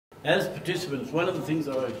as participants, one of the things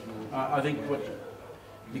I think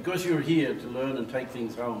because you're here to learn and take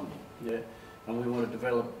things home, yeah, and we want to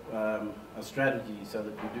develop a strategy so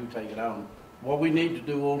that you do take it home. What we need to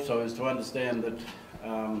do also is to understand that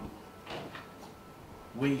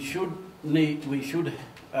we should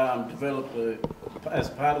develop as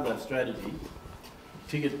part of that strategy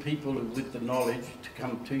to get people with the knowledge to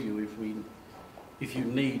come to you if you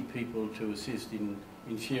need people to assist in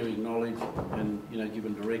sharing knowledge and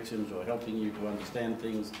giving directions or helping you to understand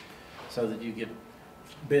things, so that you get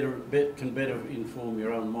can better inform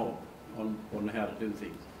your own mob on how to do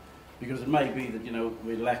things. Because it may be that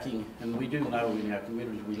we're lacking, and we do know in our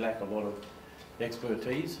communities we lack a lot of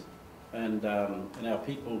expertise, and our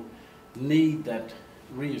people need that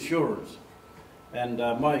reassurance. And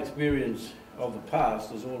my experience of the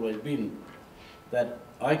past has always been that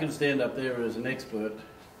I can stand up there as an expert,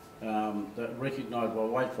 that recognised by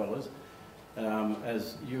whitefellas,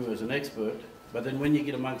 as you as an expert, but then when you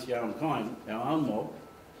get amongst your own kind, our own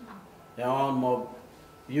mob,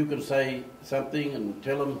 you can say something and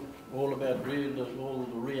tell them all about all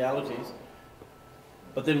the realities,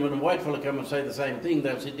 but then when a white fella come and say the same thing,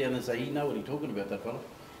 they'll sit down and say, "You know what he's talking about, that fella,"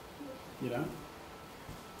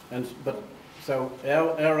 So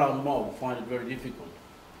our own mob find it very difficult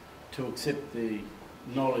to accept the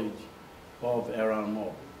knowledge of our own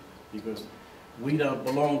mob, because we don't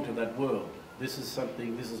belong to that world. This is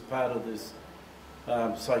part of this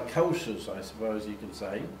psychosis, I suppose you can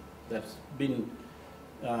say, that's been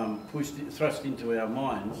thrust into our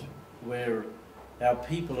minds, where our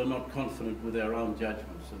people are not confident with our own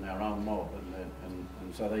judgments and our own mob,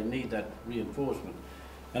 and so they need that reinforcement.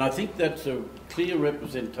 And I think that's a clear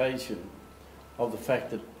representation of the fact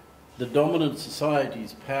that the dominant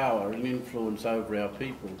society's power and influence over our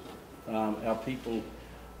people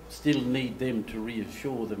still need them to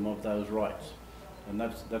reassure them of those rights. And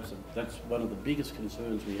that's one of the biggest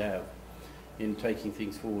concerns we have in taking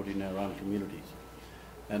things forward in our own communities.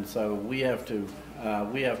 And so we have to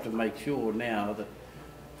make sure now that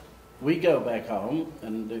we go back home,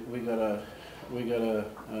 and we got a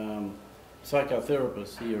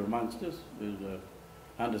psychotherapist here amongst us who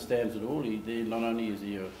understands it all. Not only is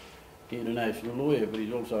he an international lawyer, but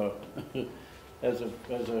he's also has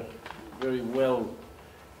a very well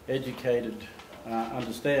educated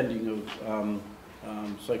understanding of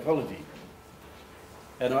psychology.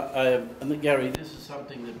 And Gary, this is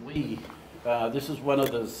something that this is one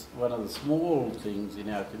of the small things in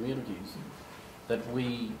our communities that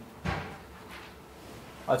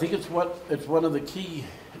I think it's one of the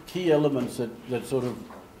key elements that sort of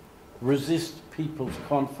resist people's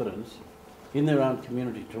confidence in their own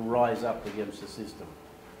community to rise up against the system,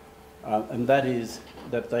 and that is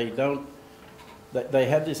that they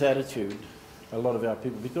have this attitude, a lot of our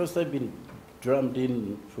people, because they've been drummed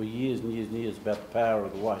in for years and years and years about the power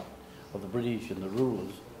of the British and the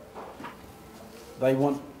rulers. They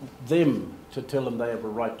want them to tell them they have a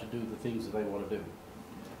right to do the things that they want to do.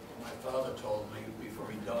 My father told me before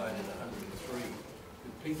he died at 103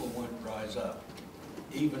 that people won't rise up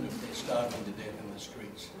even if they're starving to death in the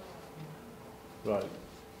streets. Right.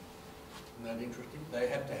 Isn't that interesting? They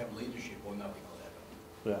have to have leadership or nothing will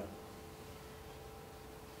happen.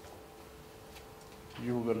 Yeah.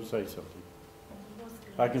 You were going to say something.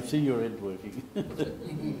 I can see your head working.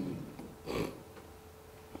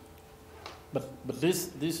 But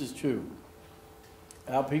this is true.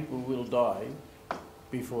 Our people will die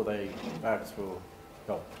before they ask for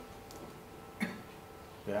help.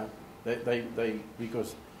 Yeah,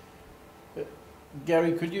 because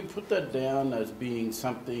Gary, could you put that down as being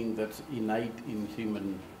something that's innate in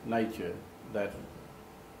human nature, that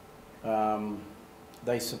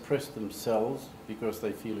they suppress themselves because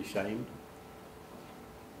they feel ashamed?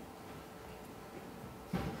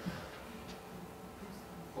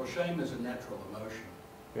 Well, shame is a natural emotion.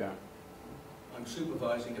 Yeah. I'm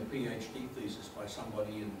supervising a PhD thesis by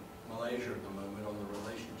somebody in Malaysia at the moment on the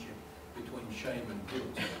relationship between shame and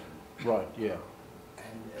guilt. Right, yeah.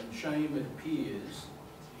 And shame, it appears,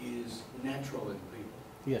 is natural in people.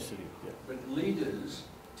 Yes, it is, yeah. But leaders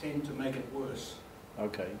tend to make it worse.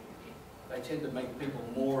 Okay. They tend to make people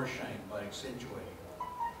more ashamed by accentuating.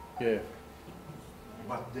 Yeah.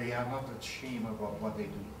 But they are not ashamed about what they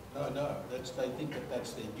do. No, they think that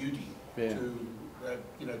that's their duty, Yeah.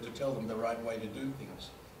 to tell them the right way to do things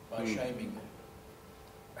by shaming them.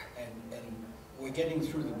 And we're getting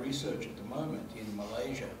through the research at the moment in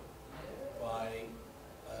Malaysia by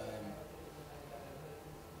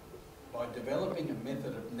developing a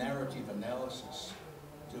method of narrative analysis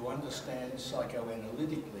to understand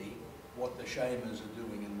psychoanalytically what the shamers are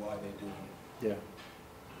doing and why they're doing it. Yeah.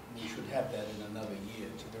 We should have that in another year.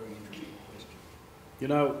 It's a very You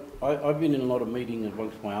know, I've been in a lot of meetings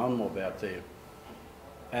amongst my own mob out there,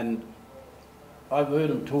 and I've heard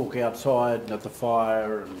them talk outside and at the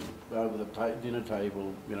fire and over the dinner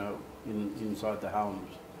table, you know, inside the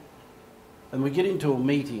homes. And we get into a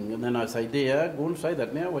meeting, and then I say, "Dear, go and say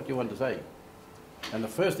that now. What do you want to say?" And the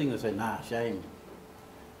first thing they say, "Nah, shame."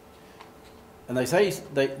 And they say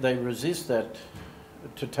they resist that,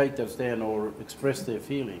 to take that stand or express their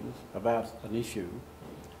feelings about an issue,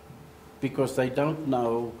 because they don't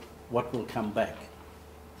know what will come back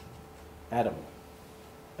at them.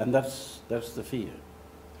 And that's the fear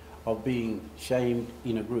of being shamed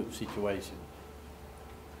in a group situation.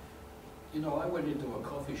 You know, I went into a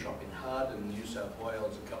coffee shop in Harden, New South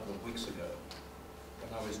Wales a couple of weeks ago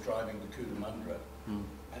when I was driving to Cootamundra.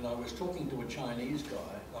 And I was talking to a Chinese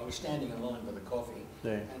guy. I was standing in line for the coffee,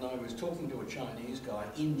 and I was talking to a Chinese guy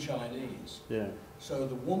in Chinese. So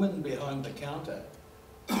the woman behind the counter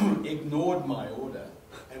ignored my order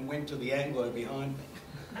and went to the Anglo behind me.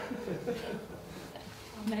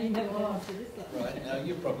 Now you know what answer is that. Right, now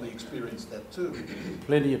you've probably experienced that too.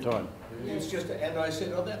 Plenty of time. It's just, and I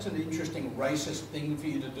said, "Oh, that's an interesting racist thing for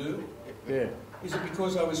you to do." Yeah. Is it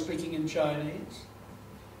because I was speaking in Chinese?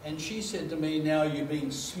 And she said to me, "Now you're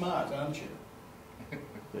being smart, aren't you?"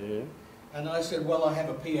 Yeah. And I said, "Well, I have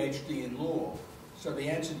a PhD in law, so the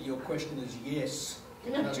answer to your question is yes,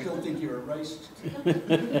 and I still think you're a racist."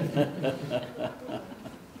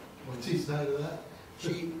 What'd she say to that?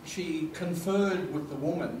 She conferred with the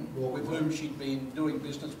woman with whom she'd been doing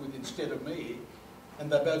business with instead of me, and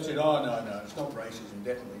they both said, "Oh, no, it's not racism,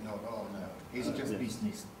 definitely not, oh, no. It's just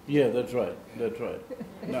business. Yeah, that's right. That's right.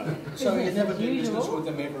 No. So you never do business with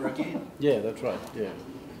them ever again. Yeah, that's right. Yeah.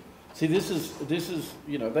 See, this is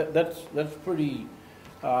you know, that's pretty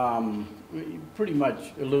pretty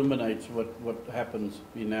much illuminates what happens,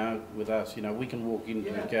 you know, with us. You know, we can walk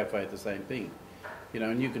into the cafe at the same thing, you know,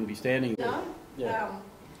 and you can be standing there. No? Yeah.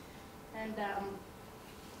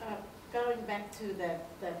 Going back to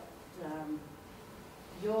that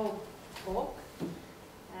your talk,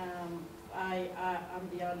 I'm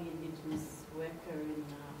the only Indigenous worker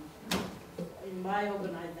in my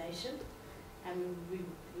organisation, and we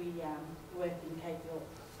work in Cape York.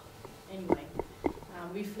 Anyway,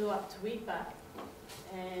 we flew up to Weipa,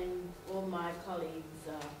 and all my colleagues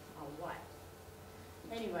are white.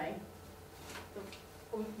 Anyway,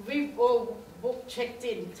 we've all checked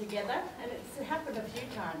in together, and it's happened a few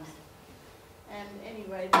times. And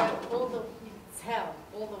anyway, you could tell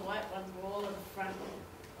all the white ones were all at the front of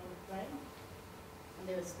the plane, and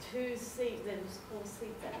there was 2 seats. There was 4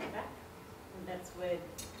 seats at the back, and that's where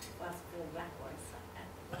us 4 black ones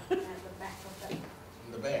at the back of the.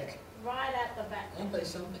 In the back. Right at the back. Aren't they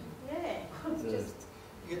something? Yeah, it's just.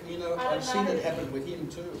 You know, I've seen it happen with him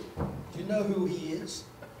too. Do you know who he is?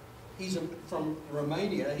 He's from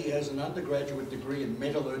Romania. He has an undergraduate degree in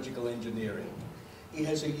metallurgical engineering. He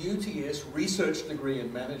has a UTS research degree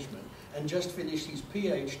in management and just finished his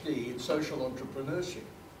PhD in social entrepreneurship.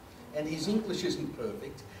 And his English isn't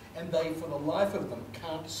perfect, and they, for the life of them,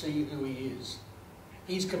 can't see who he is.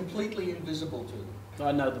 He's completely invisible to them.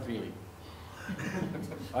 I know the feeling.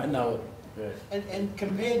 I know it. Yeah. And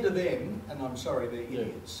compared to them, and I'm sorry, they're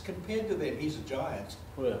idiots, compared to them, he's a giant.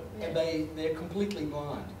 Well, And they're completely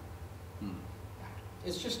blind.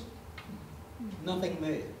 It's just nothing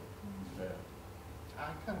there.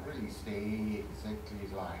 I can't really say exactly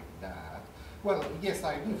like that. Well, yes,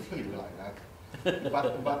 I do feel like that.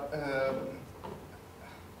 But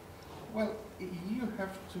well, you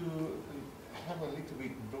have to have a little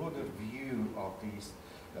bit broader view of this,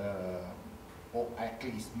 or at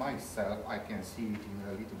least myself, I can see it in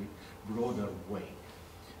a little bit broader way.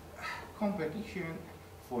 Competition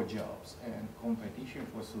for jobs and competition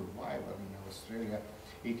for survival in Australia,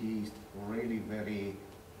 it is really very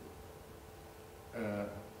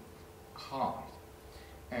hard.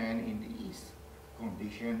 And in these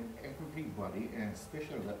conditions, everybody, and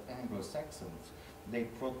especially the Anglo-Saxons, they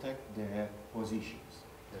protect their positions.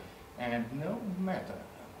 Yeah. And no matter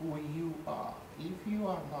who you are, if you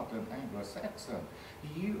are not an Anglo-Saxon,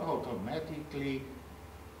 you automatically,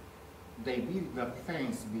 they build a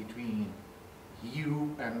fence between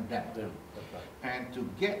you and them. And to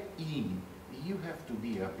get in, you have to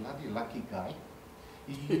be a bloody lucky guy.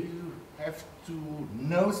 You have to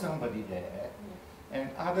know somebody there, and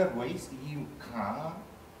other ways you can't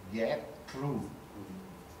get through.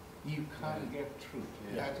 You can't get through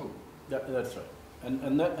at all. That's right,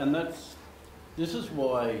 and this is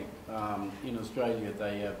why in Australia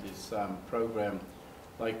they have this program,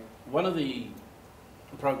 like one of the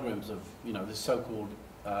programs of this so-called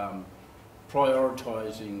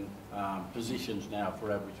prioritising positions now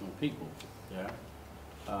for Aboriginal people,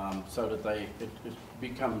 so that it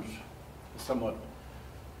becomes somewhat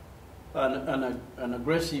an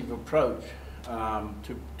aggressive approach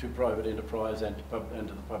to private enterprise and to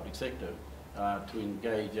the public sector to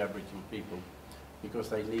engage Aboriginal people, because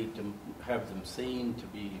they need to have them seen to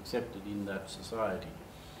be accepted in that society.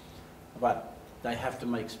 But they have to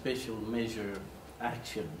make special measure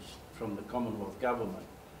actions from the Commonwealth Government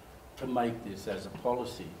to make this as a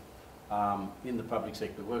policy in the public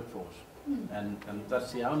sector workforce. And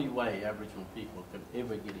that's the only way Aboriginal people can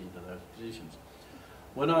ever get into those positions.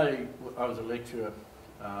 When I was a lecturer,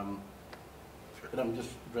 and I'm just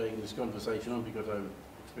dragging this conversation on because I'm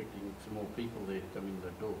expecting some more people there to come in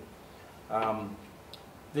the door.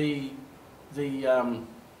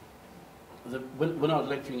 When I was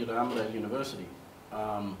lecturing at Armidale University,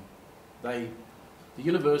 the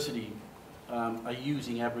university are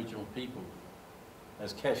using Aboriginal people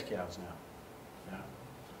as cash cows now.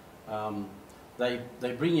 Yeah?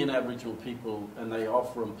 They bring in Aboriginal people and they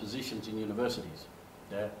offer them positions in universities.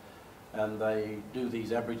 Yeah? And they do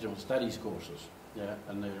these Aboriginal studies courses. Yeah?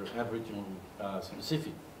 And they're Aboriginal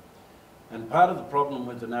specific. And part of the problem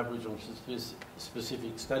with an Aboriginal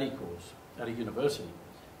specific study course at a university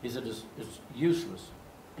is that it's useless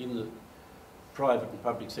in the private and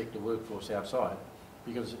public sector workforce outside,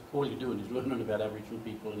 because all you're doing is learning about Aboriginal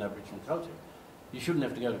people and Aboriginal culture. You shouldn't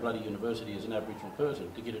have to go to bloody university as an Aboriginal person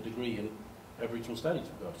to get a degree in Aboriginal studies,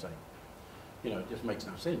 for God's sake. You know, it just makes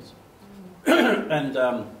no sense. And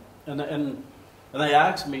they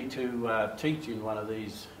asked me to teach in one of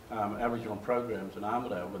these Aboriginal programs in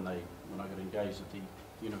Armidale when I got engaged at the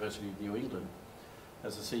University of New England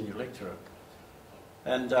as a senior lecturer.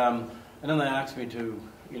 And then they asked me to,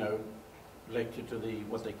 you know, lecture to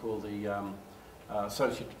what they call the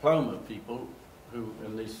associate diploma people,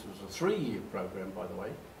 and this was a 3-year program, by the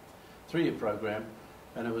way, 3-year program,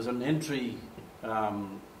 and it was an entry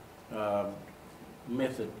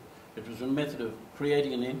method. It was a method of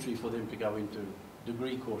creating an entry for them to go into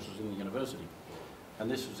degree courses in the university. And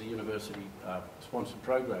this was a university-sponsored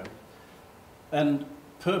program. And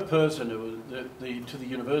per person, it was to the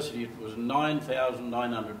university, it was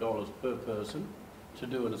 $9,900 per person to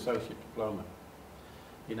do an associate diploma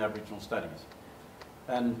in Aboriginal studies.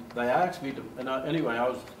 And they asked me to, anyway, I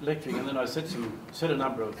was lecturing, and then I said a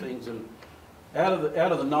number of things, and out of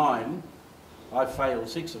the 9, I failed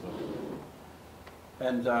 6 of them.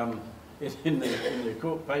 And in their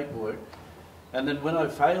court paperwork. And then when I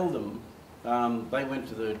failed them, they went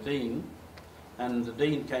to the dean, and the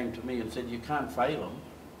dean came to me and said, "You can't fail them."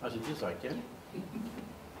 I said, "Yes, I can."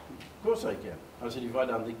 "Of course I can." I said, "If I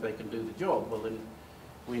don't think they can do the job, well then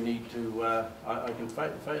we need to, I can fail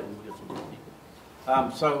them, we'll get some good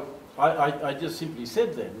people." So I just simply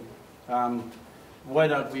said then, "Why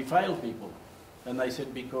don't we fail people?" And they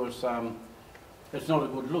said, "Because it's not a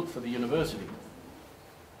good look for the university."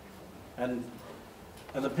 And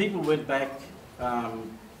the people went back,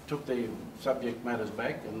 took their subject matters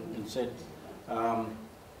back and said,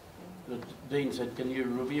 the dean said, "Can you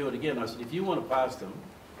review it again?" I said, "If you want to pass them,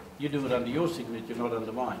 you do it under your signature, not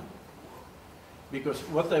under mine." Because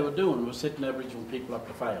what they were doing was setting Aboriginal people up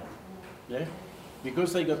to fail. Yeah?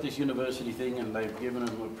 Because they got this university thing and they've given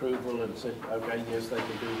them approval and said, okay, yes, they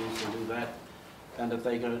can do this and do that, and that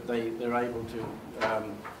they're able to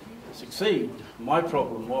succeed. My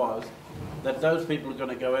problem was that those people are going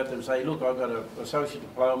to go out there and say, "Look, I've got an associate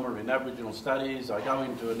diploma in Aboriginal studies, I go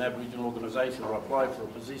into an Aboriginal organisation or apply for a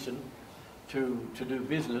position to do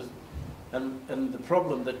business," and the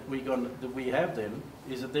problem that we have then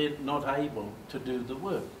is that they're not able to do the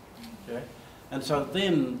work. Okay? And so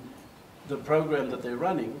then the program that they're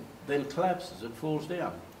running then collapses, it falls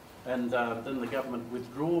down, and then the government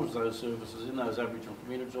withdraws those services in those Aboriginal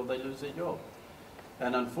communities, or they lose their job.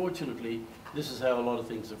 And unfortunately, this is how a lot of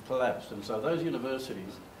things have collapsed. And so those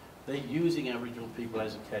universities, they're using Aboriginal people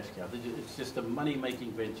as a cash cow. It's just a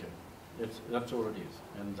money-making venture. That's all it is.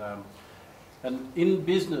 And in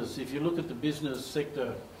business, if you look at the business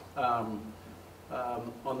sector on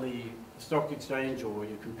the stock exchange, or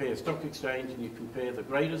you compare stock exchange and you compare the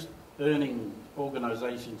greatest earning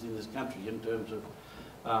organisations in this country in terms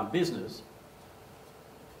of business,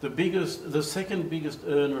 the second biggest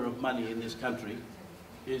earner of money in this country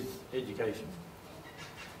is education.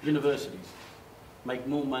 Universities make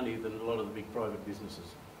more money than a lot of the big private businesses.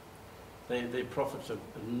 Their profits are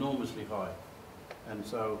enormously high. And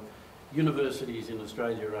so universities in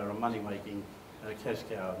Australia are a money-making cash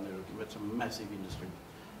cow, and it's a massive industry.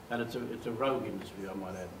 And it's a rogue industry, I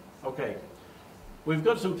might add. Okay, we've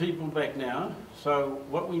got some people back now, so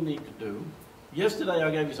what we need to do, yesterday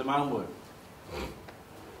I gave you some homework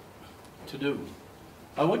to do.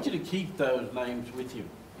 I want you to keep those names with you,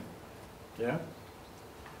 yeah,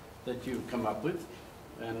 that you've come up with.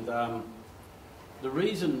 And the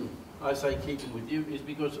reason I say keep them with you is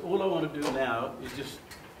because all I want to do now is just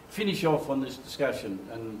finish off on this discussion.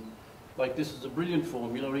 And like, this is a brilliant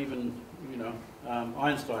formula, or even, you know,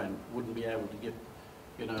 Einstein wouldn't be able to get,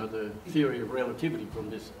 you know, the theory of relativity from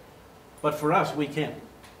this. But for us, we can,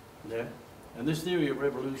 yeah? And this theory of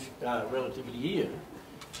relativity here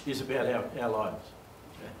is about our lives.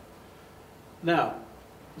 Okay? Now,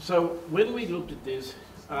 so when we looked at this,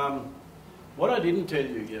 what I didn't tell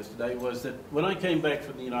you yesterday was that when I came back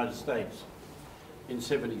from the United States in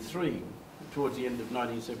 '73, towards the end of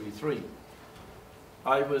 1973,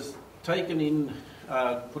 I was taken in,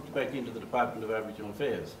 put back into the Department of Aboriginal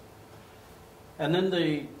Affairs. And then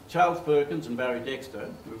the Charles Perkins and Barry Dexter,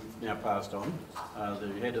 who've now passed on,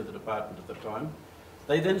 the head of the department at the time,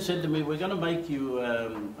 they then said to me, we're going to make you a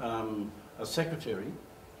secretary,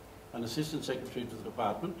 an assistant secretary to the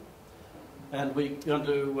department, and we're going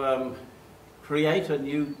to create a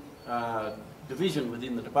new division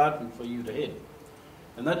within the department for you to head.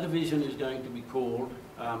 And that division is going to be called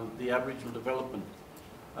the Aboriginal Development,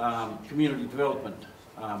 Community Development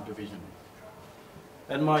Division.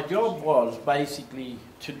 And my job was basically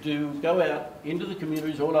to go out into the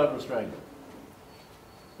communities all over Australia.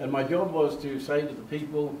 And my job was to say to the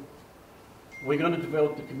people, we're going to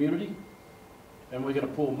develop the community and we're going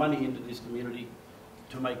to pour money into this community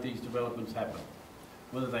to make these developments happen.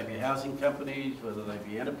 Whether they be housing companies, whether they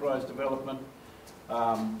be enterprise development,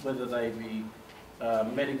 whether they be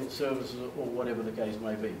medical services or whatever the case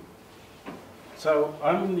may be. So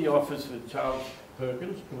I'm in the office with Charles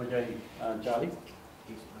Perkins, can I go, Charlie?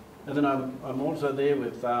 And then I'm also there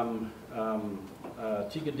with Tigger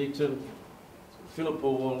Dixon, Philip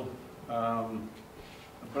Hall, a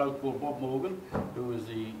bloke called Bob Morgan, who is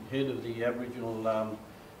the head of the Aboriginal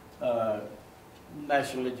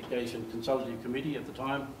National Education Consultative Committee at the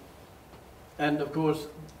time. And of course,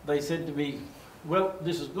 they said to me, well,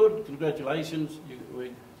 this is good, congratulations,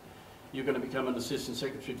 you're going to become an assistant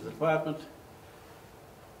secretary to the department.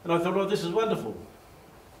 And I thought, oh, this is wonderful.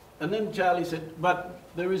 And then Charlie said, but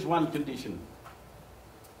there is one condition.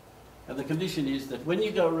 And the condition is that when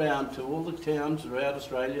you go around to all the towns throughout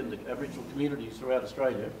Australia and the Aboriginal communities throughout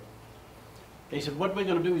Australia, he said, what we're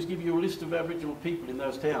going to do is give you a list of Aboriginal people in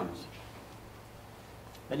those towns.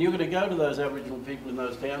 And you're going to go to those Aboriginal people in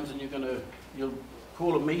those towns and you'll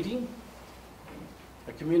call a meeting,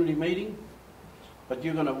 a community meeting, but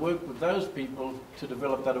you're going to work with those people to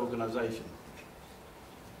develop that organisation.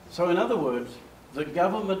 So in other words, the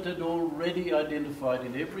government had already identified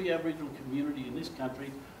in every Aboriginal community in this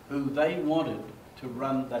country who they wanted to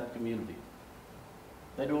run that community.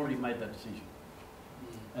 They'd already made that decision.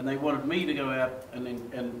 And they wanted me to go out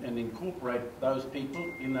and incorporate those people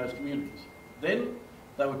in those communities. Then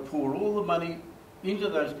they would pour all the money into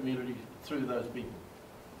those communities through those people.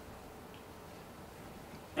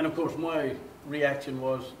 And of course my reaction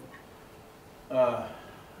was,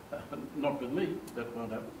 not with me, that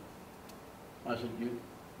won't happen. I said,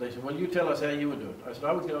 they said, well, you tell us how you would do it. I said,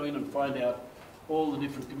 I would go in and find out all the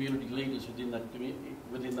different community leaders within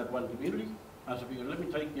that one community. I said, let me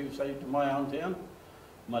take you, say, to my own town.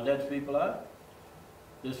 My dad's people are.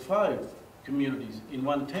 There's 5 communities in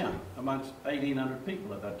one town amongst 1,800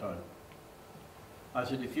 people at that time. I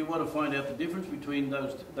said, if you want to find out the difference between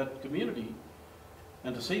that community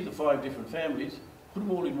and to see the 5 different families, put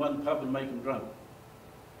them all in one pub and make them drunk.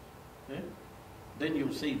 Yeah? Then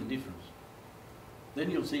you'll see the difference. Then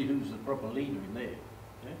you'll see who's the proper leader in there,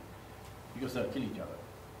 yeah? Because they'll kill each other.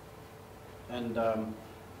 And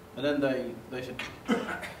then they said,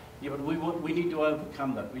 yeah, but we need to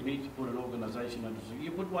overcome that. We need to put an organisation under. So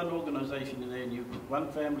you put one organisation in there and you put one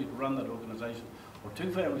family to run that organisation, or 2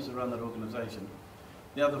 families to run that organisation.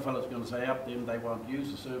 The other fellow's going to say up them they won't use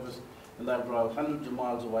the service, and they'll drive hundreds of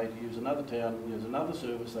miles away to use another town. And there's another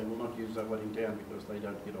service, they will not use that one in town because they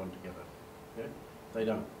don't get on together. Okay? They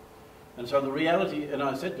don't. And so the reality, and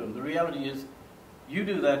I said to them, the reality is, you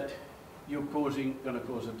do that, you're going to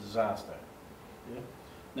cause a disaster. Yeah?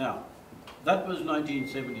 Now, that was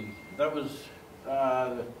 1970. That was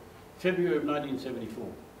February of 1974.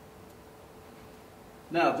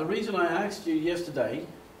 Now, the reason I asked you yesterday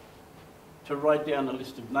to write down a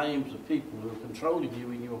list of names of people who are controlling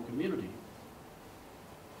you in your community,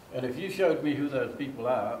 and if you showed me who those people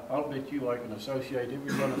are, I'll bet you I can associate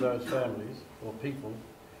every one of those families or people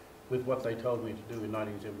with what they told me to do in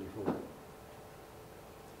 1974.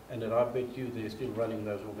 And that I bet you they're still running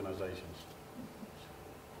those organisations.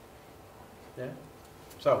 Yeah?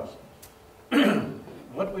 So,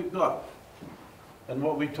 what we've got, and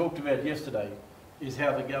what we talked about yesterday, is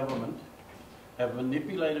how the government have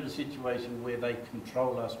manipulated a situation where they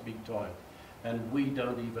control us big time, and we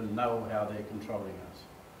don't even know how they're controlling us.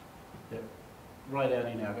 Yeah. Right out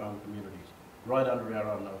in our own communities, right under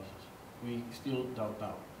our own noses. We still don't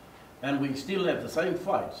know. And we still have the same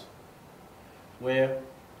fights where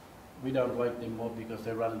we don't like them more because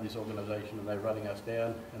they're running this organisation and they're running us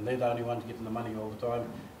down, and they're the only ones getting the money all the time,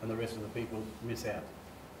 and the rest of the people miss out.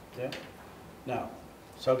 Yeah? Now,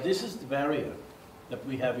 so this is the barrier that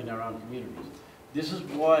we have in our own communities. This is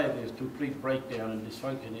why there's complete breakdown and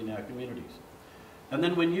dysfunction in our communities. And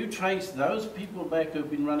then when you trace those people back who've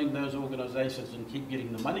been running those organisations and keep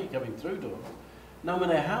getting the money coming through to them, no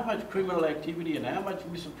matter how much criminal activity and how much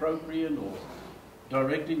misappropriation or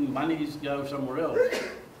directing monies go somewhere else,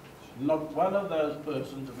 not one of those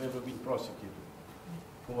persons have ever been prosecuted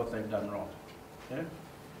for what they've done wrong. Okay?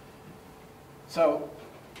 So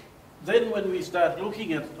then when we start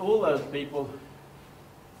looking at all those people,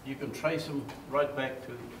 you can trace them right back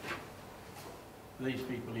to these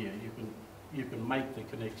people here. You can make the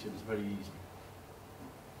connections very easily.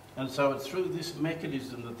 And so it's through this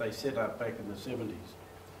mechanism that they set up back in the 70s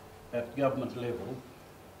at government level,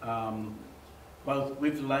 both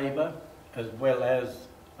with Labor as well as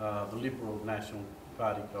the Liberal National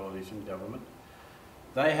Party coalition government.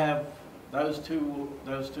 They have, those two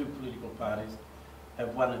political parties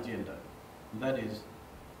have one agenda, and that is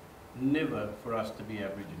never for us to be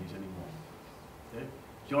Aborigines anymore. Okay?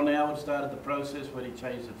 John Howard started the process when he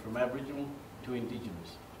changed it from Aboriginal to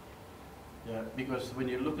Indigenous. Yeah, because when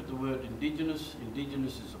you look at the word Indigenous,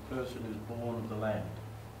 Indigenous is a person who's born of the land.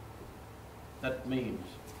 That means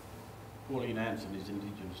Pauline Hanson is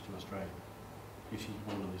Indigenous to Australia, if she's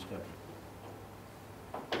born in this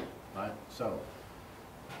country. Right? So,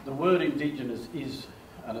 the word Indigenous is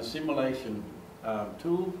an assimilation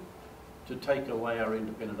tool to take away our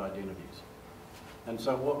independent identities. And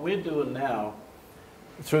so what we're doing now,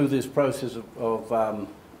 through this process of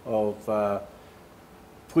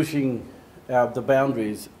pushing the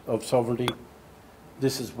boundaries of sovereignty,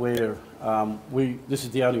 this is where this is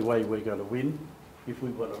the only way we're going to win if we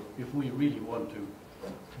really want to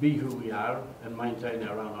be who we are and maintain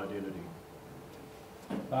our own identity.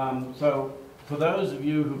 So for those of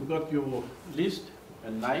you who've got your list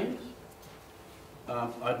and names,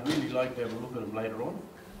 I'd really like to have a look at them later on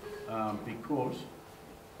because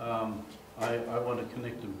I want to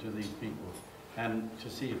connect them to these people and to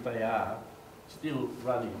see if they are still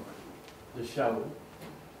running the show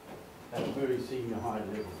at a very senior high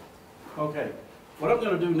level. Okay, what I'm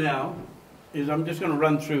going to do now is I'm just going to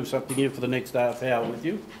run through something here for the next half hour with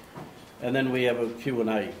you, and then we have a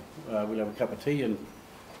Q&A. We'll have a cup of tea, and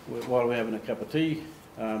while we're having a cup of tea,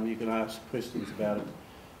 you can ask questions about it.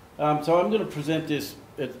 So I'm going to present this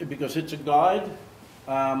because it's a guide.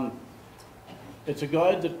 It's a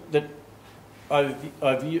guide that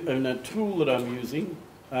I've used, and a tool that I'm using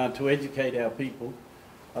to educate our people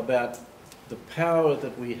about the power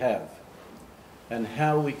that we have and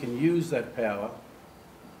how we can use that power.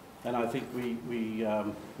 And I think we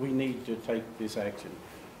need to take this action.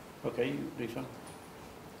 Okay, next one.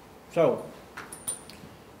 So,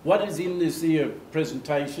 what is in this here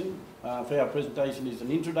presentation? For our presentation is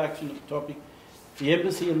an introduction to the topic, the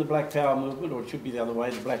embassy and the Black Power movement, or it should be the other way,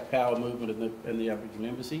 the Black Power movement and the Aboriginal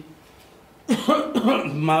embassy.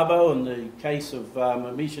 Mabo and the case of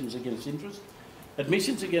admissions against interest.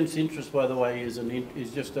 Admissions against interest, by the way, is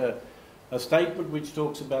just a statement which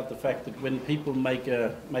talks about the fact that when people make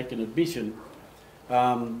an admission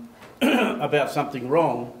about something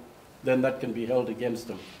wrong, then that can be held against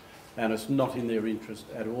them. And it's not in their interest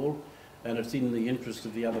at all, and it's in the interest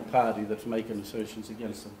of the other party that's making assertions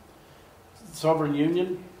against them. Sovereign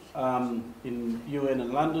Union in UN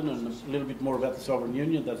and London, and a little bit more about the Sovereign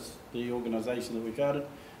Union, that's the organisation that we founded.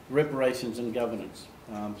 Reparations and governance.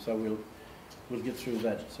 So we'll get through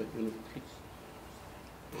that. So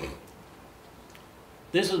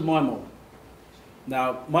this is my mob.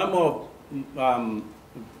 Now, my mob,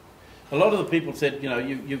 a lot of the people said, you know,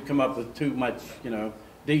 you've come up with too much, you know,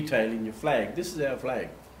 detail in your flag. This is our flag.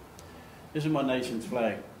 This is my nation's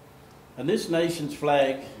flag. And this nation's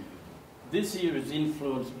flag, this here is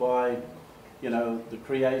influenced by, you know, the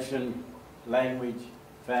creation, language,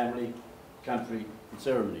 family, country, and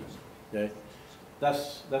ceremonies. Okay?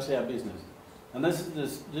 That's our business. And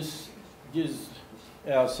this gives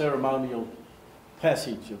our ceremonial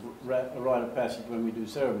passage, a rite of passage when we do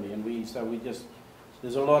ceremony. And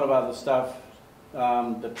there's a lot of other stuff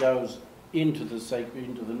that goes into the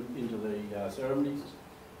ceremonies.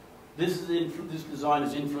 This design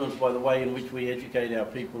is influenced by the way in which we educate our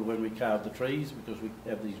people when we carve the trees, because we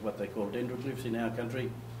have these what they call dendroglyphs in our country,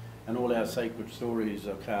 and all our sacred stories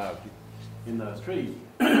are carved in those trees.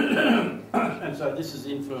 And so this is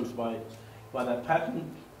influenced by that pattern,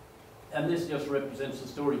 and this just represents the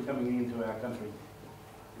story coming into our country.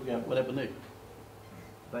 Look out, what happened there?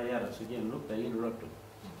 They had us again. Look, they interrupted.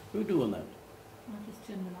 Who doing that? I just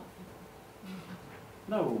turned them up.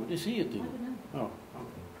 No, just here it did. I don't know. Oh,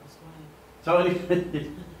 okay. So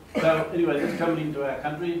anyway, this coming into our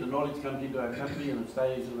country, the knowledge comes into our country and it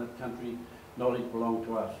stays in that country. Knowledge belongs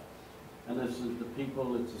to us. And this is the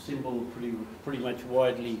people, it's a symbol pretty much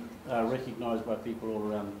widely recognised by people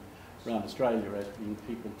all around Australia as being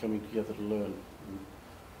people coming together to learn.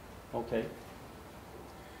 Okay.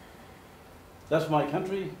 That's my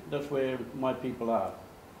country, that's where my people are.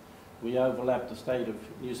 We overlap the state of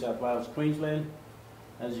New South Wales, Queensland,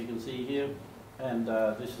 as you can see here, and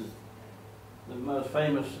this is the most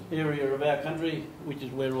famous area of our country, which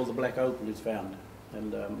is where all the black opal is found,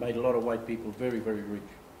 and made a lot of white people very, very rich.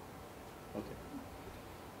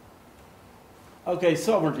 Okay,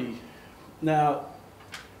 sovereignty. Now,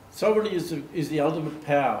 sovereignty is the ultimate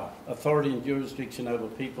power, authority and jurisdiction over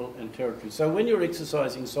people and territory. So when you're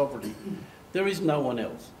exercising sovereignty, there is no one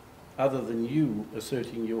else other than you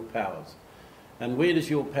asserting your powers. And where does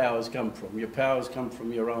your powers come from? Your powers come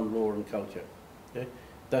from your own law and culture. Okay?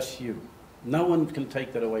 That's you. No one can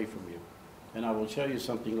take that away from you. And I will show you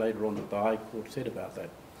something later on that the High Court said about that.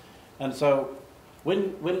 And so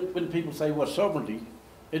when people say, what's sovereignty?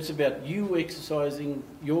 It's about you exercising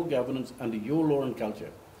your governance under your law and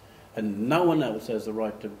culture. And no one else has the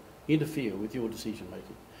right to interfere with your decision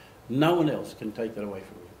making. No one else can take that away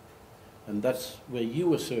from you. And that's where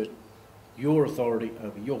you assert your authority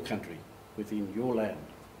over your country, within your land.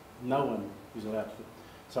 No one is allowed to.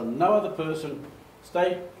 So no other person,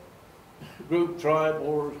 state, group, tribe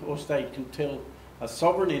or state can tell a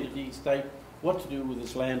sovereign entity, state, what to do with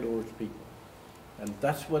its land or its people. And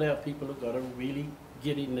that's what our people have got to really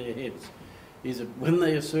get in their heads, is that when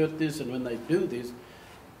they assert this and when they do this,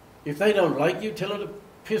 if they don't like you, tell her to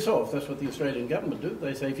piss off. That's what the Australian government do.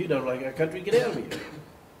 They say, if you don't like our country, get out of here.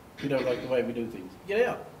 If you don't like the way we do things, get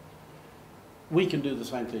out. We can do the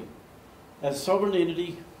same thing. As sovereign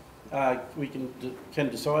entity, we can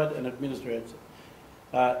decide and administer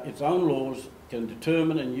its own laws, can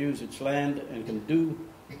determine and use its land, and can do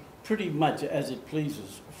pretty much as it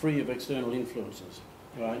pleases, free of external influences,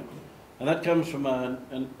 right? And that comes from a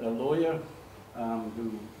lawyer,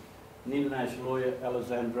 an international lawyer,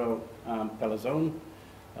 Alessandro Palazzone,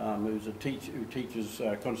 who's a who teaches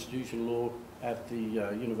constitutional law at the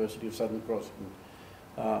University of Southern Cross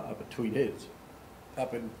up at Tweed Heads,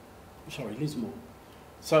 Lismore.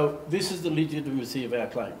 So this is the legitimacy of our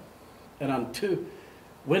claim. And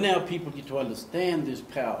when our people get to understand this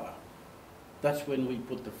power, that's when we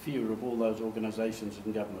put the fear of all those organisations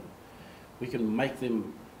in government. We can make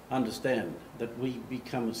them understand that we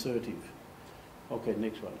become assertive. Okay,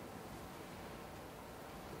 next one.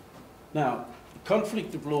 Now,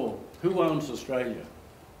 conflict of law. Who owns Australia,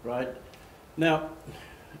 right? Now,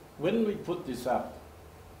 when we put this up,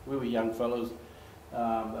 we were young fellows,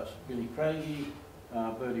 that's Billy Craigie,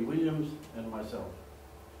 Bertie Williams and myself.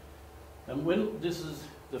 And when this is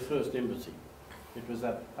the first embassy, it was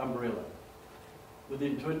that umbrella.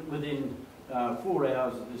 Within 4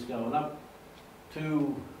 hours of this going up,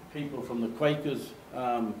 2 people from the Quakers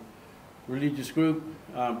religious group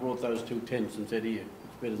brought those 2 tents and said, here,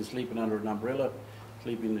 it's better than sleeping under an umbrella,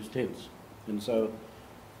 sleep in these tents. And so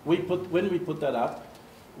when we put that up,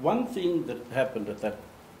 one thing that happened at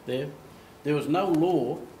there was no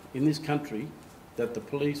law in this country that the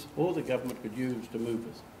police or the government could use to move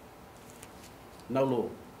us. No law.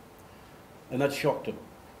 And that shocked them.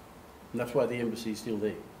 And that's why the embassy is still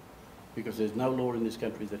there. Because there's no law in this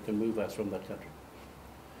country that can move us from that country.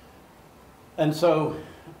 And so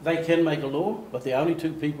they can make a law, but the only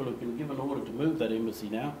 2 people who can give an order to move that embassy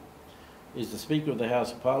now is the Speaker of the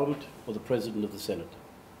House of Parliament or the President of the Senate.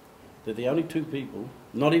 They're the only 2 people,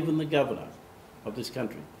 not even the Governor of this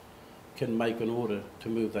country, can make an order to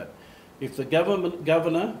move that. If the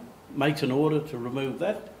Governor makes an order to remove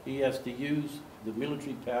that, he has to use the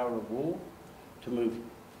military power of war to move it.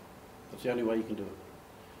 That's the only way you can do it.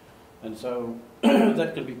 And so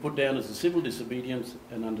that can be put down as a civil disobedience,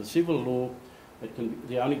 and under civil law,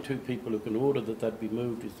 the only 2 people who can order that be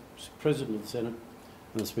moved is the President of the Senate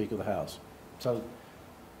and the Speaker of the House. So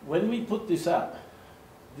when we put this up,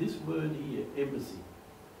 this word here, embassy,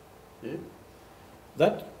 yeah,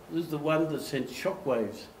 that is the one that sent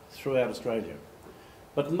shockwaves throughout Australia.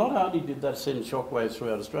 But not only did that send shockwaves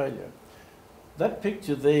throughout Australia, that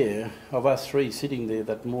picture there of us 3 sitting there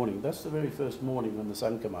that morning, that's the very first morning when the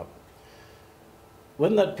sun came up.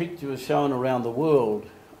 When that picture was shown around the world,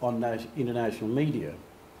 on international media,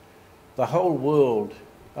 the whole world,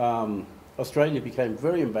 Australia became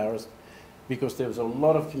very embarrassed because there was a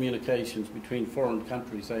lot of communications between foreign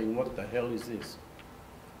countries saying, what the hell is this?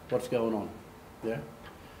 What's going on? Yeah?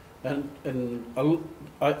 And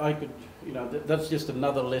I could, you know, that's just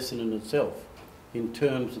another lesson in itself in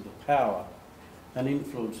terms of the power and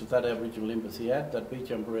influence that that Aboriginal embassy had, that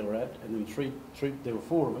beach umbrella had, and then there were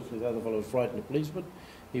 4 of us, the other fellow was frightened a policeman,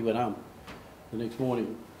 he went home the next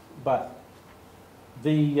morning. But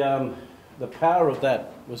the power of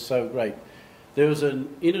that was so great. There was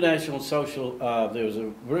an international social, there was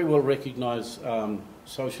a very well recognised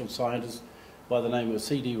social scientist by the name of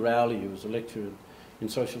C.D. Rowley, who was a lecturer in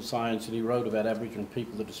social science, and he wrote about Aboriginal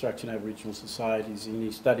people, the destruction of Aboriginal societies, and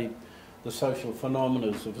he studied the social phenomena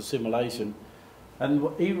of assimilation. And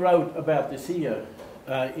he wrote about this here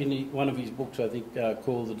in one of his books, I think,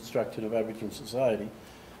 called The Destruction of Aboriginal Society.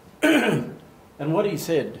 And what he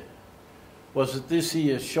said was that this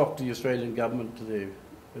here shocked the Australian government to their,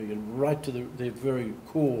 right to their very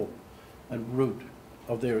core and root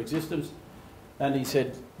of their existence. And he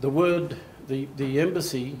said the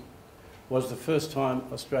embassy was the first time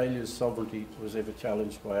Australia's sovereignty was ever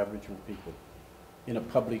challenged by Aboriginal people in a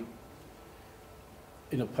public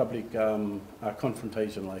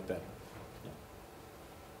confrontation like that.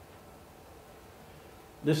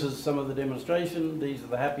 This is some of the demonstration. These are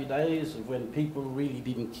the happy days of when people really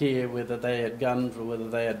didn't care whether they had guns or whether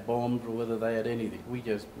they had bombs or whether they had anything.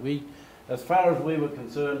 We, as far as we were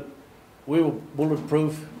concerned, we were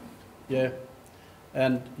bulletproof, yeah,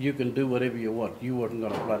 and you can do whatever you want. You weren't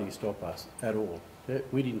going to bloody stop us at all. Yeah?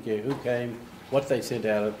 We didn't care who came, what they sent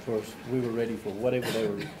out for us. We were ready for whatever they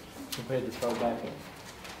were prepared to throw back at us.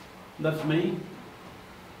 That's me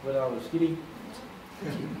when I was skinny,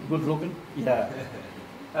 good looking, yeah.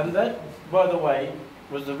 And that, by the way,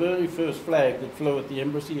 was the very first flag that flew at the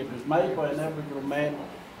embassy. It was made by an Aboriginal man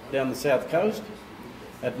down the south coast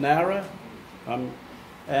at Nowra,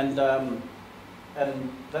 and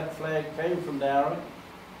that flag came from Nowra,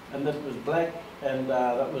 and that was black and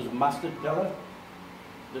that was mustard colour,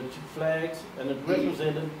 the 2 flags, and it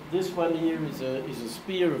represented, this one here is a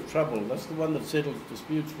spear of trouble. That's the one that settles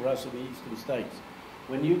disputes for us in the eastern states.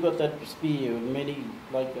 When you got that spear, and many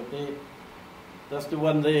like that there, that's the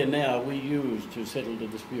one there now we use to settle the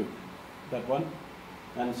dispute, that one.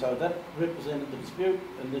 And so that represented the dispute,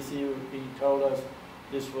 and this here, he told us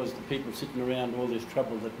this was the people sitting around all this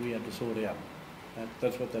trouble that we had to sort out.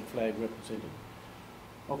 That's what that flag represented.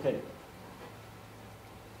 Okay.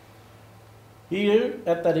 Here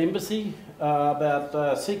at that embassy,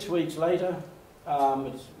 about 6 weeks later,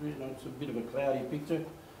 it's a bit of a cloudy picture,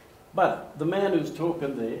 but the man who's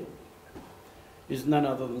talking there is none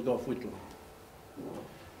other than Gough Whitlam.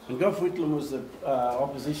 And Gough Whitlam was the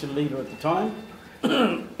opposition leader at the time,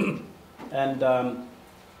 and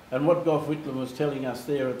what Gough Whitlam was telling us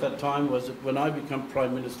there at that time was that when I become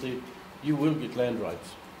Prime Minister, you will get land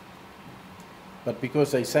rights. But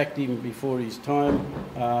because they sacked him before his time,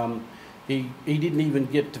 he didn't even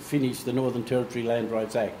get to finish the Northern Territory Land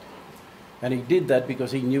Rights Act. And he did that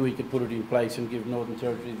because he knew he could put it in place and give Northern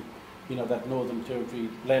Territory, that Northern Territory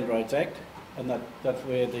Land Rights Act. And that's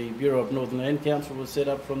where the Bureau of Northern Land Council was set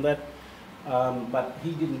up from that. But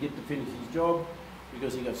he didn't get to finish his job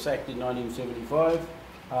because he got sacked in 1975.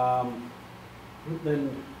 Then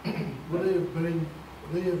would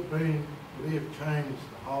he have changed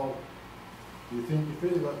the whole? Do you think if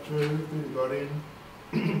he got through, if he got in,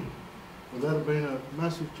 would that have been a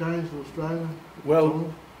massive change for Australia?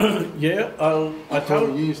 Well, yeah, I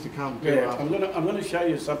told years to come. Yeah, I'm going to show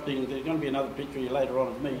you something. There's going to be another picture here later on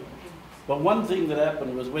of me. But one thing that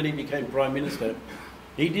happened was when he became Prime Minister,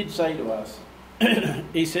 he did say to us,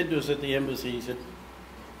 he said to us at the embassy, he said,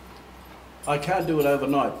 I can't do it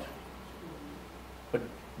overnight, but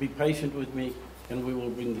be patient with me and we will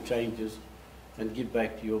bring the changes and give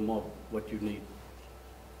back to your mob what you need.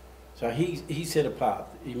 So he set a path.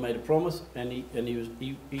 He made a promise, and he would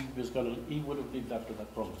have lived up to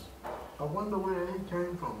that promise. I wonder where he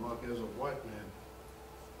came from, like as a white man.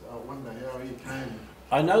 I wonder how he came.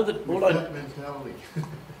 I know that with that mentality.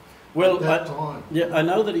 Well, at that time. Yeah, I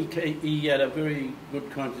know that he had a very good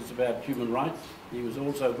conscience about human rights. He was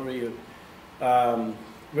also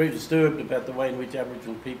very disturbed about the way in which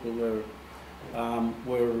Aboriginal people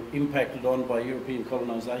were impacted on by European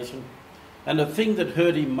colonisation. And the thing that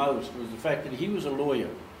hurt him most was the fact that he was a lawyer.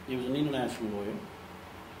 He was an international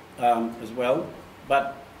lawyer as well.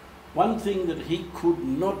 But one thing that he could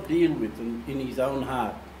not deal with in his own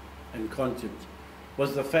heart and conscience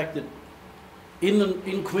was the fact that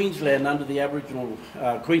In Queensland, under the Aboriginal,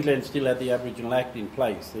 Queensland still had the Aboriginal Act in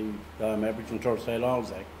place, the Aboriginal and Torres Strait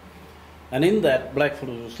Islands Act. And in that,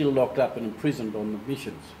 blackfellas were still locked up and imprisoned on the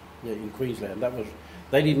missions in Queensland.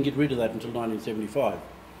 They didn't get rid of that until 1975.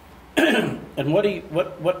 And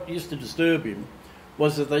what used to disturb him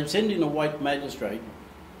was that they'd send in a white magistrate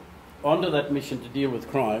onto that mission to deal with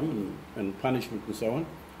crime and punishment and so on,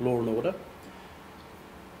 law and order.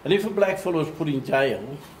 And if a blackfellow was put in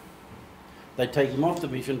jail, they'd take him off the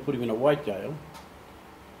mission, put him in a white jail.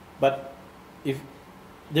 But if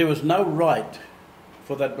there was no right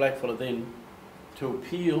for that blackfellow then to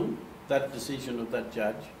appeal that decision of that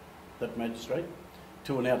judge, that magistrate,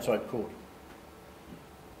 to an outside court.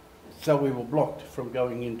 So we were blocked from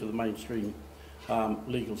going into the mainstream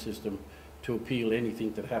legal system to appeal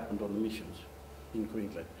anything that happened on the missions in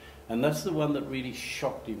Queensland. And that's the one that really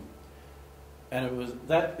shocked him. And it was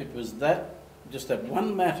just that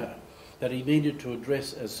one matter that he needed to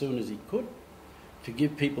address as soon as he could to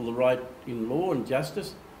give people the right in law and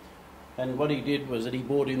justice. And what he did was that he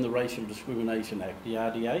brought in the Racial Discrimination Act, the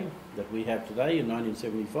RDA, that we have today in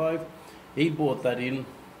 1975. He brought that in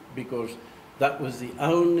because that was the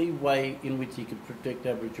only way in which he could protect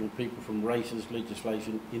Aboriginal people from racist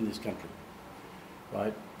legislation in this country.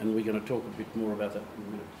 Right? And we're going to talk a bit more about that in a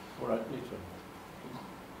minute. All right, next one.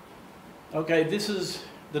 Okay, this is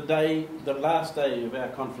the last day of our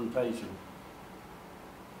confrontation.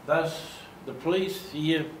 Thus, the police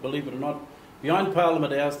here, believe it or not, behind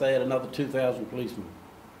Parliament House they had another 2,000 policemen.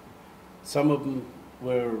 Some of them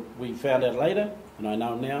we found out later, and I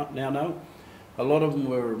now know, a lot of them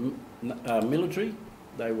were military,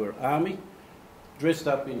 they were army, dressed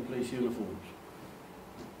up in police uniforms.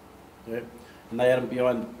 Yeah? And they had them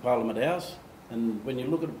behind Parliament House. And when you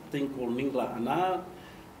look at a thing called Ghillar Anar,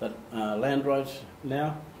 that Land Rights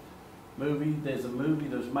Now movie, there's a movie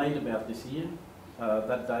that was made about this year,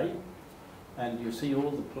 that day, and you see all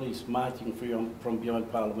the police marching from behind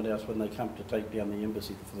Parliament House when they come to take down the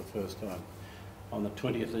embassy for the first time on the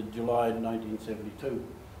 20th of July 1972.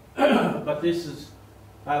 But this is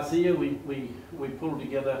us here, we pulled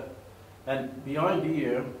together, and behind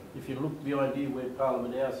here, if you look behind here where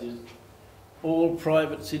Parliament House is, all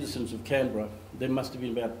private citizens of Canberra, there must have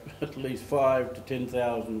been about at least 5,000 to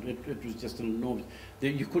 10,000. It was just an enormous.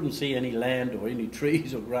 You couldn't see any land or any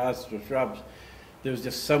trees or grass or shrubs. There was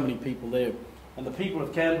just so many people there. And the people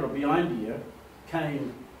of Canberra behind here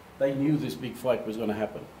came, they knew this big fight was going to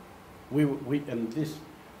happen. And this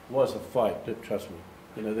was a fight, trust me.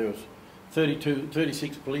 You know, there was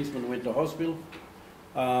 36 policemen went to hospital,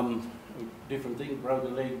 different things,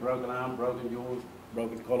 broken leg, broken arm, broken jaw,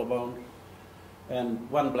 broken collarbone. And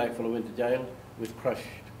one blackfellow went to jail with crushed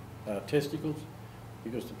testicles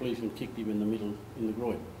because the policeman kicked him in the middle, in the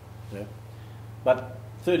groin. Yeah. But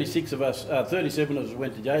 37 of us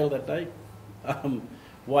went to jail that day,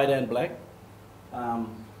 white and black.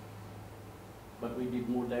 But we did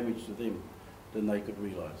more damage to them than they could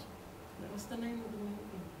realise. Yeah. What's the name of the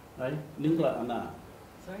movie? Hey? Ghillar Anar.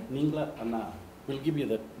 Sorry? Ghillar Anar. We'll give you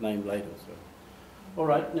that name later. So. All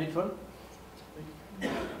right, next one.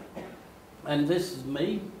 And this is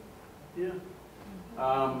me. Yeah.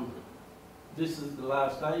 This is the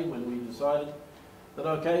last day when we decided that,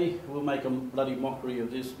 okay, we'll make a bloody mockery of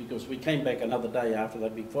this, because we came back another day after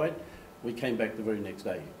that big fight. We came back the very next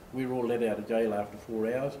day. We were all let out of jail after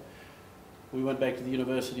 4 hours. We went back to the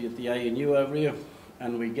university at the ANU over here,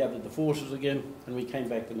 and we gathered the forces again, and we came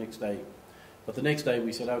back the next day. But the next day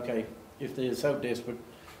we said, okay, if they're so desperate,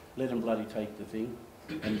 let them bloody take the thing.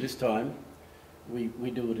 And this time, we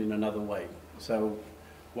do it in another way. So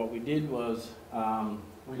what we did was,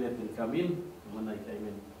 we let them come in, and when they came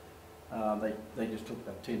in, they just took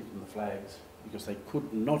that tent and the flags, because they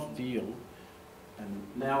could not deal, and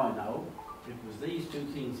now I know, it was these two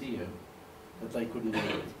things here that they couldn't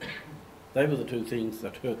deal with. They were the two things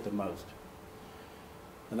that hurt the most.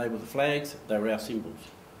 And they were the flags, they were our symbols.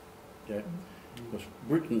 Okay? Because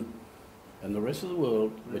Britain and the rest of the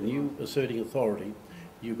world, when you asserting authority,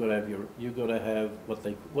 you've got to have what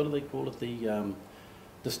do they call it?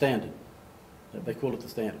 The standard. They call it the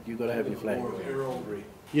standard. You've got to have your flag. The law of heraldry.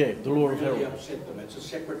 Yeah, the law of Really heraldry. upset them. It's a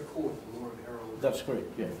separate court, the law of heraldry. That's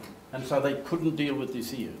correct, yeah. And so they couldn't deal with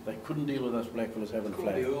this here. They couldn't deal with us blackfellas having a It's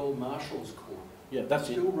called flag. the Earl Marshal's Court. Yeah, that's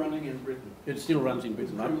it. Still running in Britain. It still runs in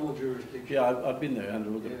Britain. Criminal jurisdiction. Yeah, I've been there and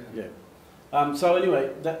look at it. Yeah. So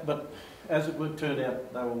anyway, but as it turned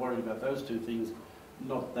out, they were worried about those two things,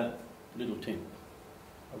 not that little tent.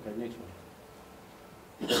 Okay, next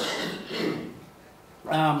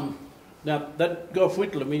one. Now that Gough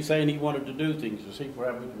Whitlam, me saying he wanted to do things, you see, for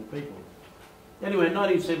Aboriginal people. Anyway, in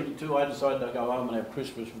 1972, I decided to go home and have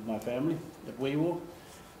Christmas with my family at Weewar.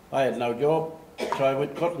 I had no job, so I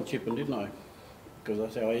went cotton chipping, didn't I? Because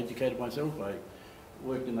that's how I educated myself. I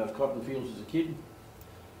worked in those cotton fields as a kid.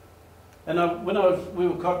 And we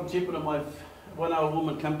were cotton chipping, and one old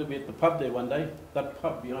woman came to me at the pub there one day. That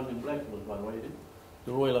pub behind them Blackfield's, by the way,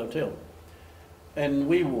 the Royal Hotel. And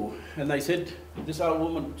Weewar. And they said, this old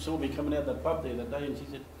woman saw me coming out that pub there that day, and she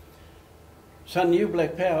said, "Son, you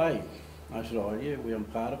Black Power, eh?" I said, "Oh yeah, we're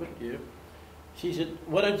part of it, yeah." She said,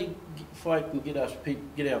 "Why don't you fight and get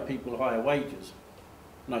our people higher wages?"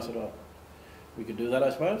 And I said, "Oh, we could do that, I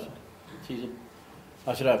suppose."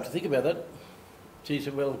 I said, "I have to think about that." She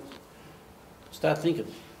said, "Well, start thinking,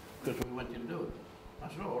 because we want you to do it." I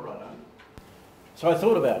said, "Oh, all right, auntie." So I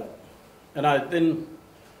thought about it, and I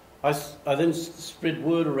then spread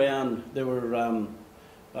word around. There were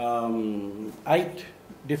 8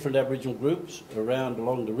 different Aboriginal groups around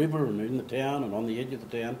along the river and in the town and on the edge of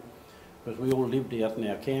the town, because we all lived out in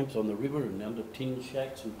our camps on the river and under tin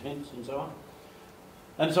shacks and tents and so on.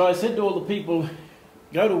 And so I said to all the people,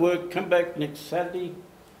 "Go to work, come back next Saturday,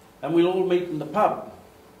 and we'll all meet in the pub."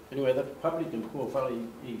 Anyway, that publican, poor fellow,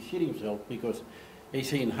 he shit himself because he's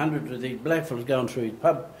seen hundreds of these blackfellas going through his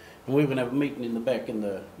pub, and we were going to have a meeting in the back in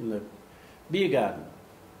the beer garden.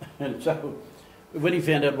 And so when he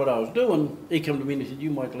found out what I was doing, he came to me and he said,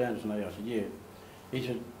 "You Michael Anderson, eh?" I said, "Yeah." He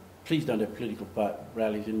said, "Please don't have political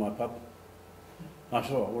rallies in my pub." I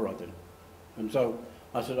said, "Oh, all right then." And so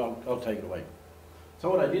I said, I'll take it away." So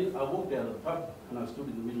what I did, I walked out of the pub and I stood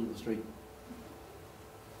in the middle of the street.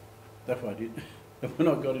 That's what I did. And when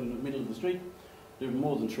I got in the middle of the street, there were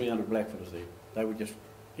more than 300 blackfellas there. They were just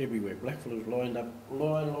everywhere. Blackfellas lined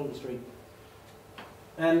along the street.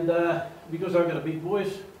 And because I've got a big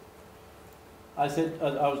voice, I said,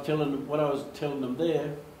 what I was telling them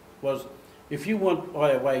there was, if you want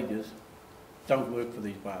higher wages, don't work for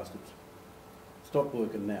these bastards. Stop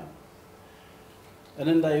working now. And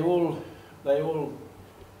then they all,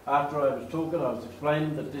 after I was talking, I was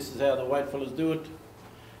explaining that this is how the white fellas do it.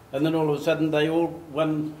 And then all of a sudden they all,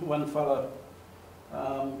 one fella,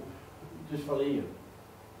 this fella here,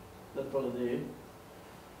 that fella there,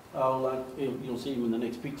 you'll see him in the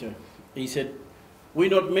next picture. He said, "We're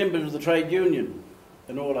not members of the trade union."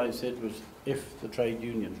 And all I said was, "F the trade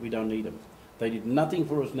unions, we don't need them. They did nothing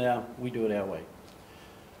for us now, we do it our way."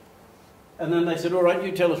 And then they said, "All right,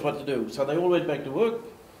 you tell us what to do." So they all went back to work.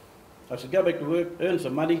 I said, "Go back to work, earn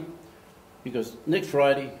some money, because next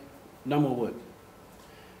Friday, no more work."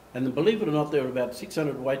 And then, believe it or not, there were about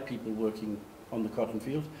 600 white people working on the cotton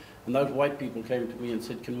fields, and those white people came to me and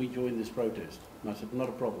said, "Can we join this protest?" And I said, "Not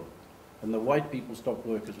a problem." And the white people stopped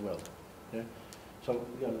work as well. Yeah? So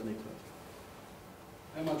we go to the next one.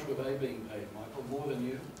 How much were they being paid, Michael? More than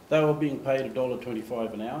you? They were being paid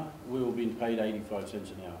 $1.25 an hour. We were being paid 85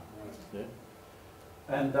 cents an hour. Right.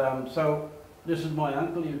 Yeah? And so this is my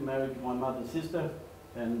uncle. He was married to my mother's sister,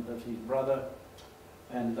 and that's his brother,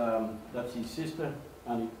 and that's his sister,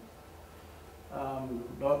 Annie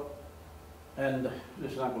Dot, and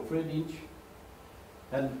this is Uncle Fred Inch.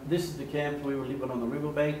 And this is the camp we were living on the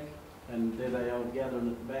riverbank, and there they are gathering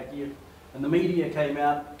at the back here. And the media came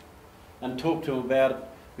out and talked to them about it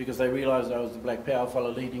because they realised I was the Black Power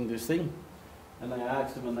fellow leading this thing. And they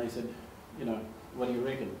asked them and they said, "You know, what do you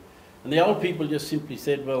reckon?" And the old people just simply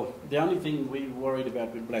said, "Well, the only thing we worried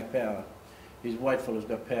about with Black Power is white fellas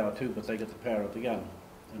got power too, but they got the power of the gun."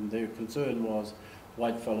 And their concern was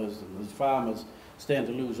white fellas and the farmers stand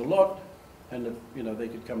to lose a lot, and if, you know, they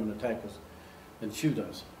could come and attack us and shoot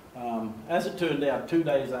us. As it turned out, 2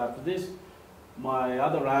 days after this, my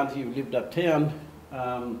other auntie who lived uptown,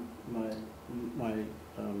 my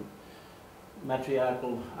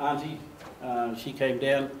matriarchal auntie, she came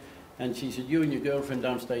down and she said, "You and your girlfriend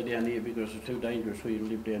don't stay down here because it's too dangerous for you to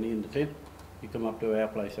live down here in the tent. You come up to our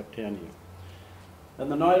place uptown here." And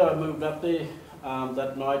the night I moved up there,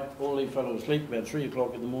 that night all these fellows were asleep, about 3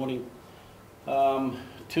 o'clock in the morning.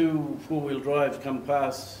 2 4-wheel drives come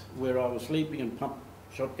past where I was sleeping and pumped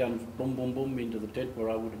shotguns, boom, boom, boom, into the tent where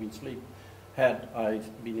I would have been asleep had I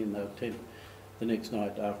been in the tent the next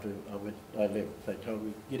night after I left. They told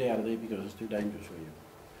me, "Get out of there because it's too dangerous for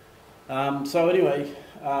you." So anyway,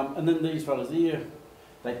 and then these fellas here,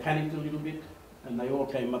 they panicked a little bit and they all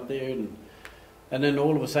came up there, and then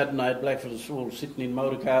all of a sudden I had blackfellas all sitting in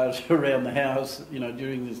motor cars around the house, you know,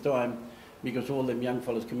 during this time, because all them young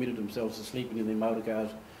fellas committed themselves to sleeping in their motor cars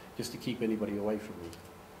just to keep anybody away from me.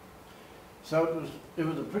 So it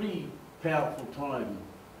was a pretty powerful time,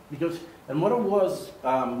 because, and what it was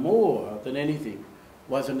more than anything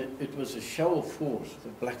was it was a show of force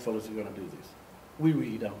that blackfellas are going to do this. We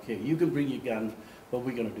really don't care. You can bring your guns, but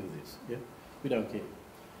we're going to do this. Yeah? We don't care.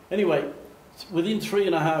 Anyway, within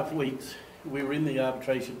 3.5 weeks, we were in the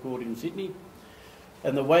arbitration court in Sydney,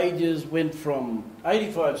 and the wages went from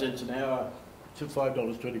 85 cents an hour to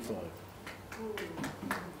 $5.25.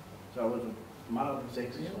 So it was a marvellous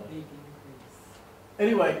exercise.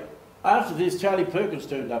 Anyway, after this, Charlie Perkins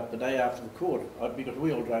turned up the day after the court, because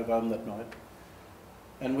we all drove home that night.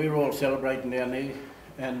 And we were all celebrating down there.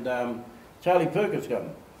 And Charlie Perkins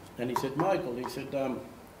came, and he said, Michael, he said,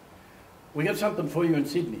 we got something for you in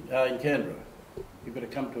Sydney, in Canberra. You better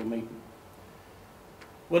come to a meeting.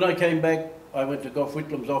 When I came back, I went to Gough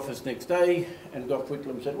Whitlam's office next day, and Gough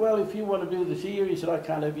Whitlam said, well, if you want to do this here, he said, I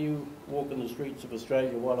can't have you walk in the streets of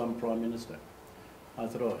Australia while I'm Prime Minister. I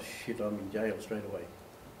thought, oh shit, I'm in jail straight away.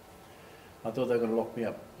 I thought they were going to lock me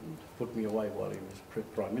up and put me away while he was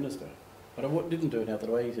Prime Minister. But it didn't turn out that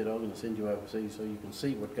way. He said, I'm going to send you overseas so you can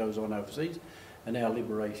see what goes on overseas and how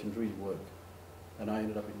liberations really work. And I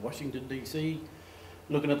ended up in Washington, DC,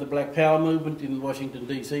 looking at the Black Power movement in Washington,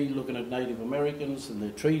 DC, looking at Native Americans and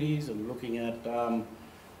their treaties, and looking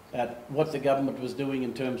at what the government was doing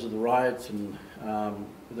in terms of the riots and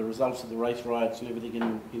the results of the race riots and everything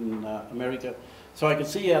in America. So I could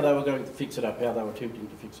see how they were going to fix it up, how they were attempting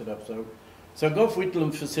to fix it up. So Gough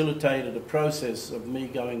Whitlam facilitated a process of me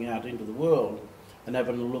going out into the world and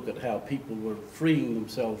having a look at how people were freeing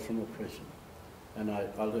themselves from oppression. And I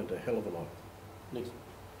learned a hell of a lot. Next.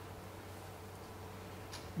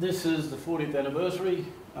 This is the 40th anniversary.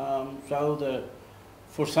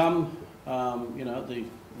 For some, you know, the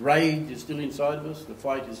rage is still inside of us, the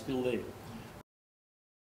fight is still there.